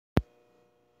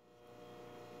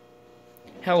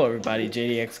Hello everybody,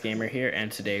 JDX Gamer here, and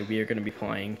today we are going to be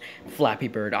playing Flappy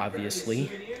Bird,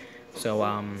 obviously. So,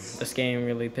 this game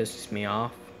really pisses me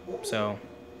off, so,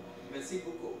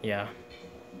 yeah,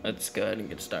 let's go ahead and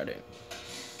get started.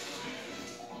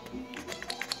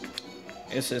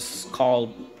 This is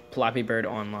called Flappy Bird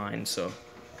Online, so,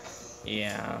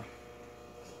 yeah.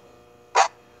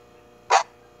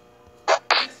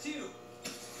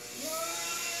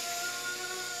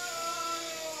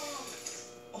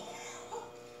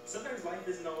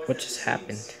 What just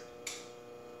happened?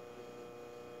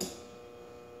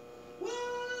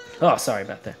 Oh, sorry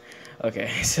about that. Okay,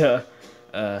 so,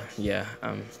 yeah,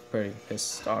 I'm pretty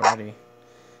pissed already.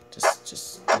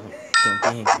 Just don't be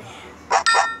angry.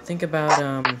 Think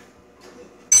about,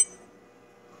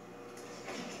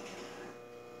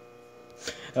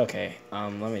 okay,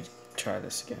 let me try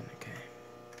this again, okay.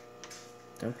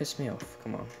 Don't piss me off,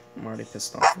 come on. I'm already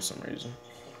pissed off for some reason.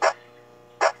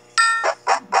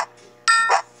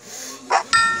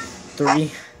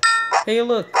 3. Hey,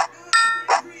 look!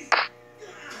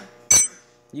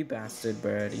 You bastard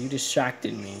bird, you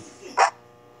distracted me.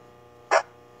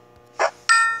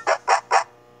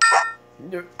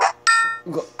 Go,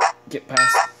 get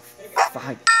past.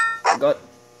 5. I got.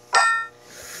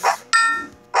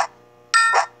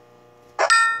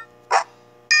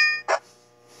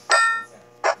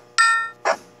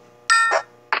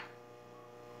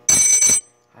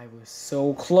 I was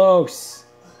so close.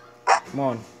 Come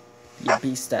on, you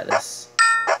beast at this.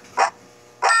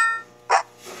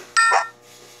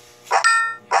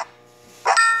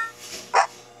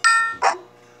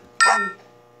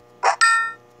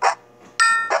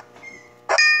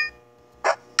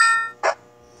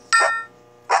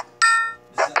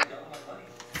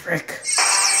 Frick.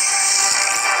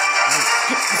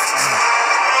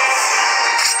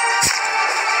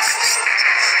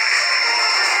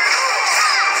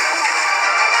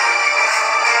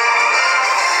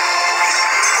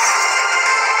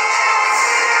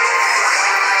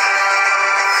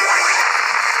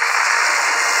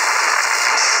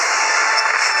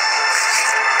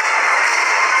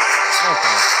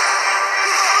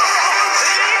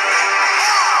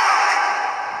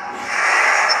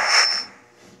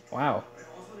 Wow.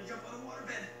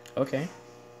 Okay.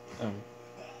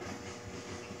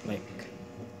 Like,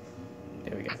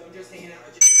 there we go.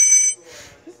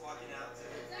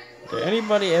 Did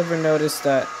anybody ever notice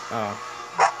that? Oh.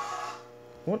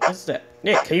 What is that?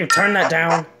 Nick, can you turn that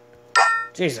down?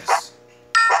 Jesus.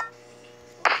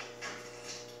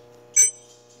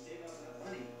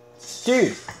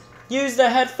 Dude, use the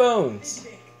headphones.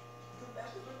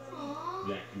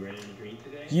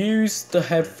 Use the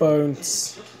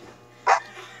headphones.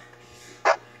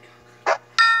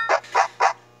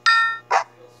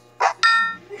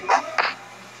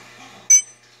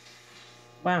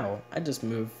 Wow, I just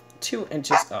moved 2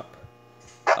 inches up.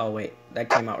 Oh wait, that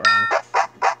came out wrong.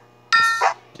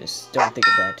 Just don't think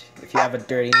of that. If you have a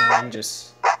dirty mind,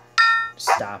 just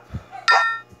stop.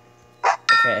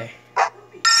 Okay.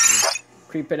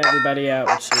 Creeping everybody out,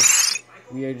 which is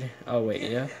weird. Oh wait,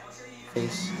 yeah.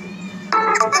 Face. I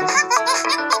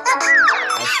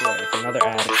swear, if another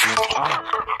ad comes. Ah.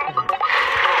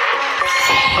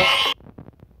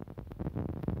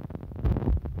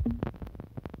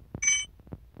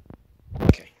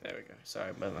 Okay, there we go.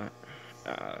 Sorry about that.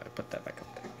 Put that back up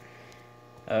there.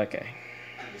 Okay.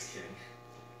 I'm just kidding.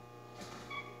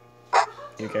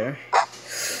 You okay?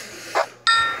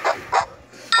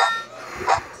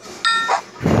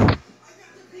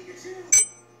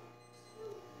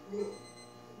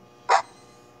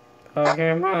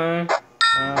 Pokemon,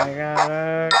 I got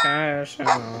a cash.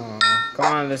 Come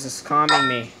on, this is calming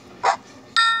me.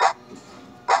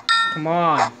 Come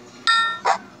on.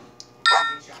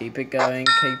 Keep it going,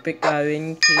 keep it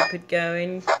going, keep it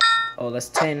going. Oh, that's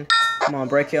 10. Come on,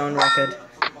 break your own record.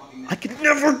 I could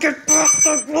never get past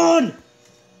that one!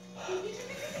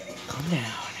 Calm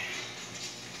down.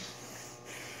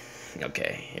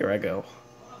 Okay, here I go.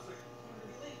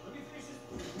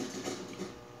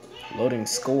 Loading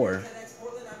score.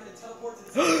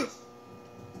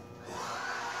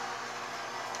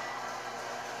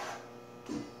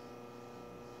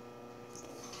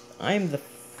 I'm the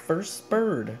first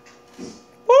bird.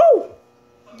 Woo!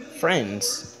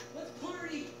 Friends.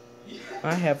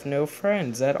 I have no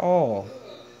friends at all.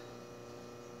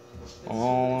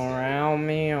 All around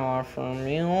me are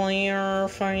familiar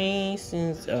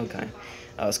faces. Okay,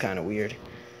 that was kind of weird.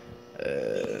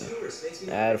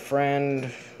 Add a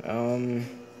friend.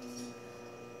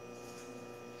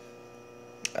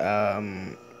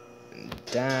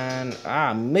 Dan.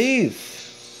 Move.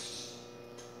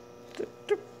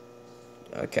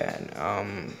 Okay.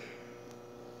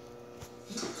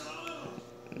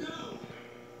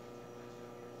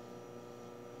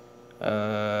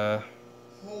 Uh.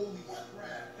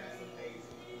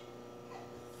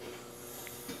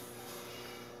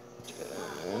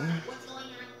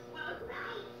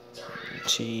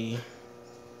 T.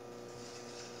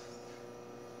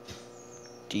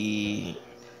 D.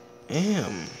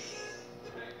 M.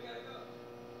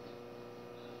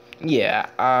 Yeah,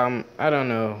 I don't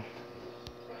know.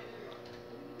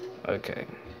 Okay.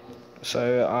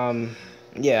 So,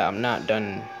 yeah, I'm not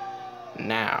done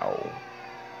now.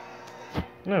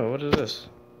 No, what is this?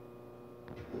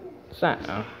 What's that?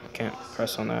 Oh, can't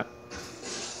press on that.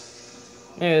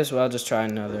 Yes, well, I'll just try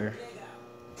another.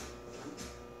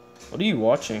 What are you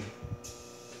watching?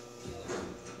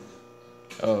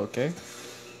 Oh, okay.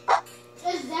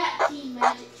 Is that team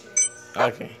magic tricks?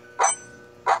 Okay.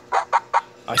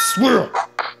 I swear!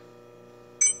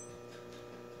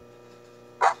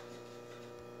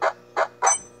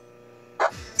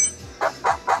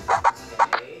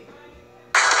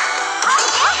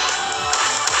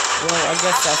 Well, I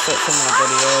guess that's it for my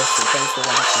video. So thanks for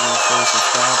watching. Please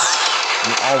subscribe.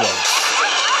 And always,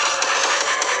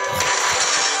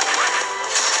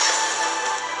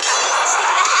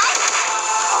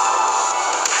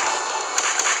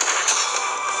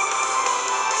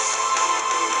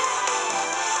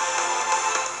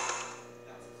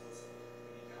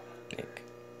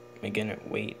 making it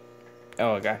wait.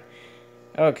 Oh, God.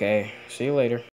 Okay. See you later.